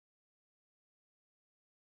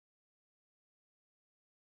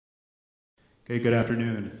Okay, good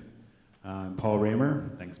afternoon. I'm Paul Raymer.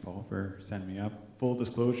 Thanks, Paul, for sending me up. Full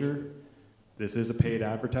disclosure, this is a paid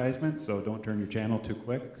advertisement, so don't turn your channel too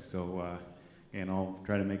quick. And I'll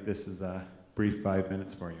try to make this as a brief 5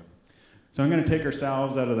 minutes for you. So I'm going to take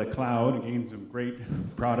ourselves out of the cloud and gain some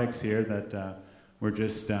great products here that were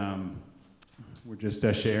just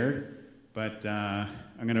shared. But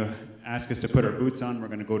I'm going to ask us to put our boots on. We're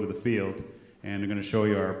going to go to the field, and I'm going to show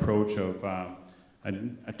you our approach of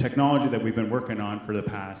a technology that we've been working on for the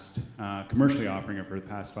past, commercially offering it for the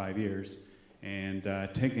past 5 years, and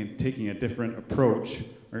taking a different approach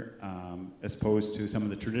as opposed to some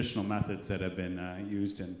of the traditional methods that have been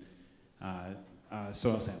used in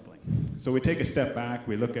soil sampling. So we take a step back,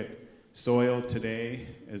 we look at soil today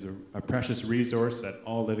as a precious resource that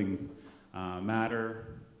all living matter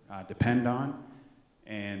depend on,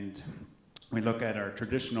 and we look at our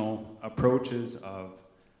traditional approaches of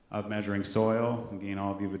measuring soil. Again,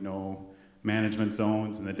 all of you would know management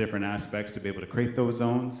zones and the different aspects to be able to create those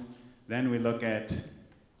zones. Then we look at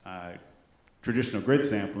traditional grid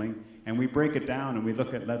sampling, and we break it down and we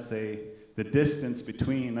look at, let's say, the distance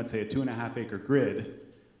between, let's say, a 2.5 acre grid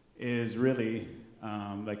is really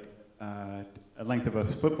like a length of a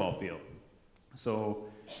football field. So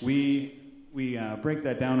we break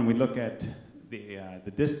that down and we look at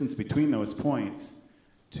the distance between those points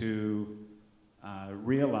to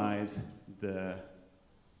realize the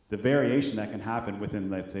variation that can happen within,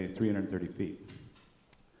 let's say, 330 feet.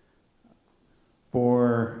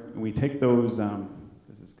 We take those,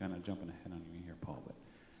 this is kind of jumping ahead on you here, Paul, but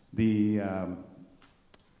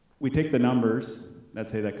we take the numbers,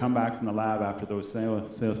 let's say, that come back from the lab after those soil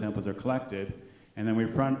samples are collected, and then we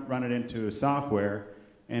run it into software,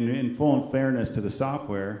 and in full fairness to the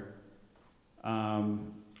software,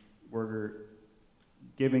 we're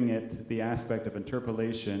giving it the aspect of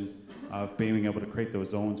interpolation of being able to create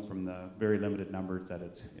those zones from the very limited numbers that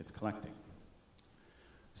it's collecting.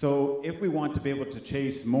 So if we want to be able to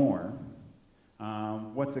chase more,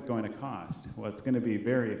 what's it going to cost? Well, it's going to be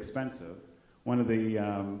very expensive. One of the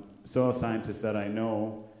soil scientists that I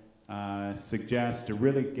know suggests to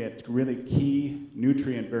really get really key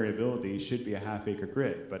nutrient variability should be a ½ acre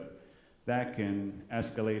grid, but that can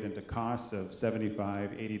escalate into costs of $75,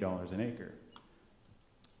 $80 an acre.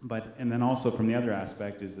 And then also from the other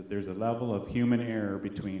aspect is that there's a level of human error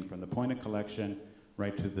from the point of collection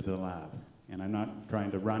right to the lab. And I'm not trying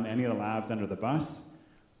to run any of the labs under the bus,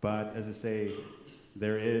 but as I say,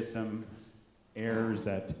 there is some errors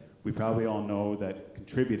that we probably all know that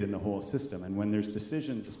contribute in the whole system. And when there's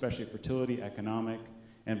decisions, especially fertility, economic,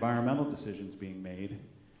 environmental decisions being made,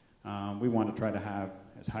 we want to try to have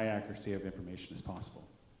as high accuracy of information as possible.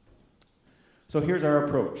 So here's our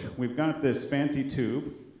approach. We've got this fancy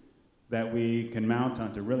tube that we can mount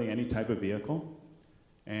onto really any type of vehicle,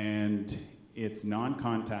 and it's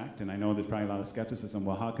non-contact, and I know there's probably a lot of skepticism,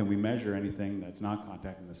 well, how can we measure anything that's not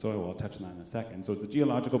contacting the soil? Well, I'll touch on that in a second. So it's a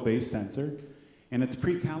geological-based sensor, and it's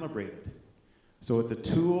pre-calibrated. So it's a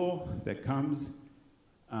tool that comes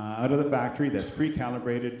out of the factory that's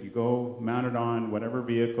pre-calibrated. You go, mount it on whatever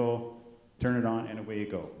vehicle, turn it on, and away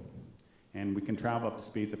you go. And we can travel up to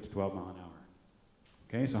speeds up to 12 miles an hour.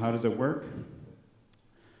 Okay, so how does it work?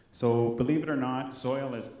 So believe it or not,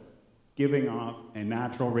 soil is giving off a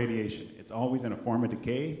natural radiation. It's always in a form of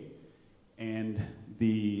decay, and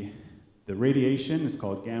the radiation is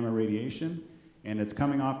called gamma radiation, and it's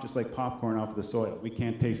coming off just like popcorn off of the soil. We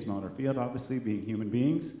can't taste, smell, or feel, obviously, being human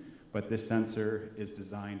beings, but this sensor is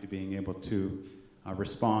designed to being able to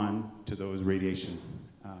respond to those radiation,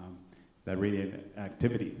 that radiant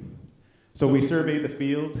activity. So we survey the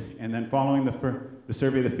field, and then following the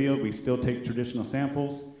survey of the field, we still take traditional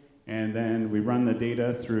samples, and then we run the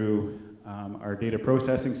data through our data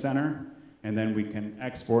processing center, and then we can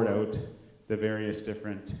export out the various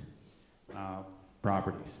different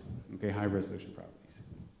properties, okay, high resolution properties.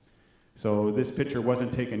 So this picture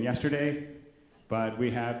wasn't taken yesterday, but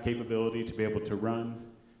we have capability to be able to run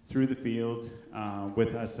through the field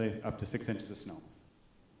with, let's say, up to 6 inches of snow.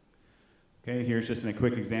 Okay, here's just a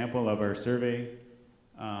quick example of our survey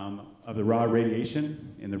of the raw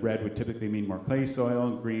radiation. In the red would typically mean more clay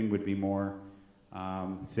soil, green would be more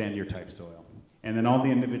sandier type soil. And then all the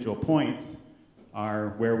individual points are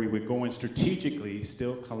where we would go and strategically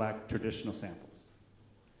still collect traditional samples.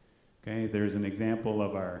 Okay, there's an example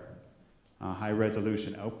of our high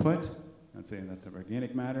resolution output. Let's say that's of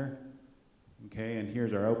organic matter. Okay, and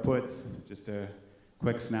here's our outputs, just a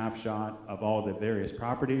quick snapshot of all the various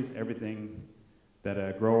properties, everything that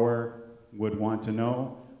a grower would want to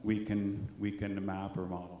know, we can map or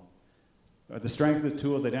model. The strength of the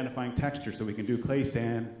tool is identifying texture, so we can do clay,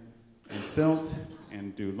 sand, and silt,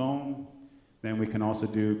 and do loam. Then we can also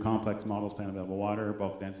do complex models, plant available water,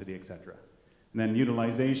 bulk density, etc. And then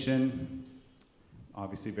utilization,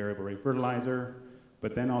 obviously variable rate fertilizer,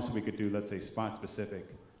 but then also we could do, let's say, spot-specific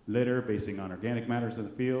litter basing on organic matters of the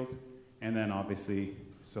field, and then obviously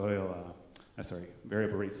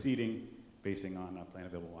variable rate seeding basing on plant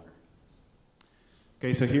available water.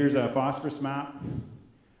 Okay, so here's a phosphorus map,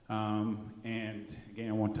 and again,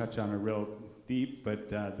 I won't touch on it real deep,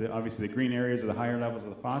 but obviously the green areas are the higher levels of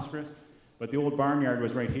the phosphorus, but the old barnyard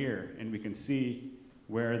was right here, and we can see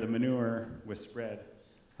where the manure was spread,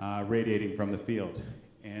 radiating from the field.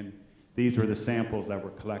 And these were the samples that were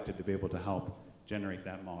collected to be able to help generate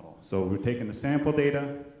that model. So we're taking the sample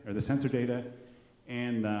data, or the sensor data,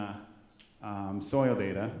 and the soil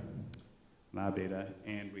data, lab data,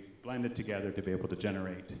 and we blend it together to be able to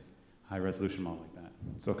generate a high-resolution model like that.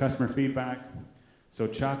 So customer feedback. So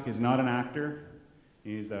Chuck is not an actor.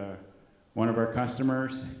 He's one of our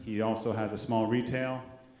customers. He also has a small retail,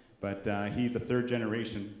 but he's a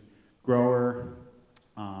third-generation grower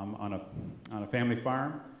on a family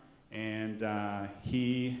farm, and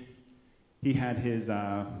he had his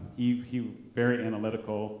he very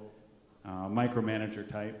analytical micromanager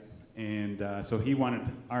type, and so he wanted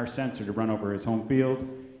our sensor to run over his home field.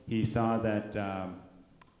 He saw that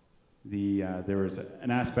there was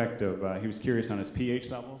an aspect of he was curious on his pH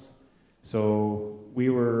levels, so we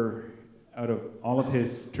were, out of all of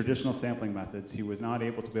his traditional sampling methods, he was not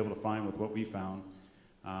able to find with what we found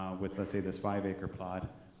with, let's say, this 5-acre plot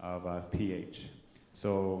of pH.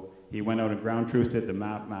 So he went out and ground truthed it, the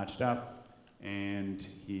map matched up, and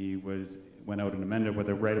he went out and amended with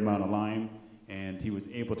the right amount of lime, and he was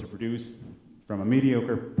able to produce from a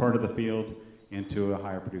mediocre part of the field into a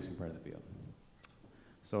higher producing part of the field.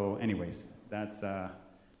 So anyways, that's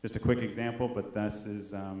just a quick example, but this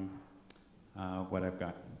is what I've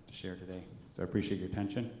got to share today. So I appreciate your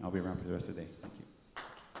attention. I'll be around for the rest of the day.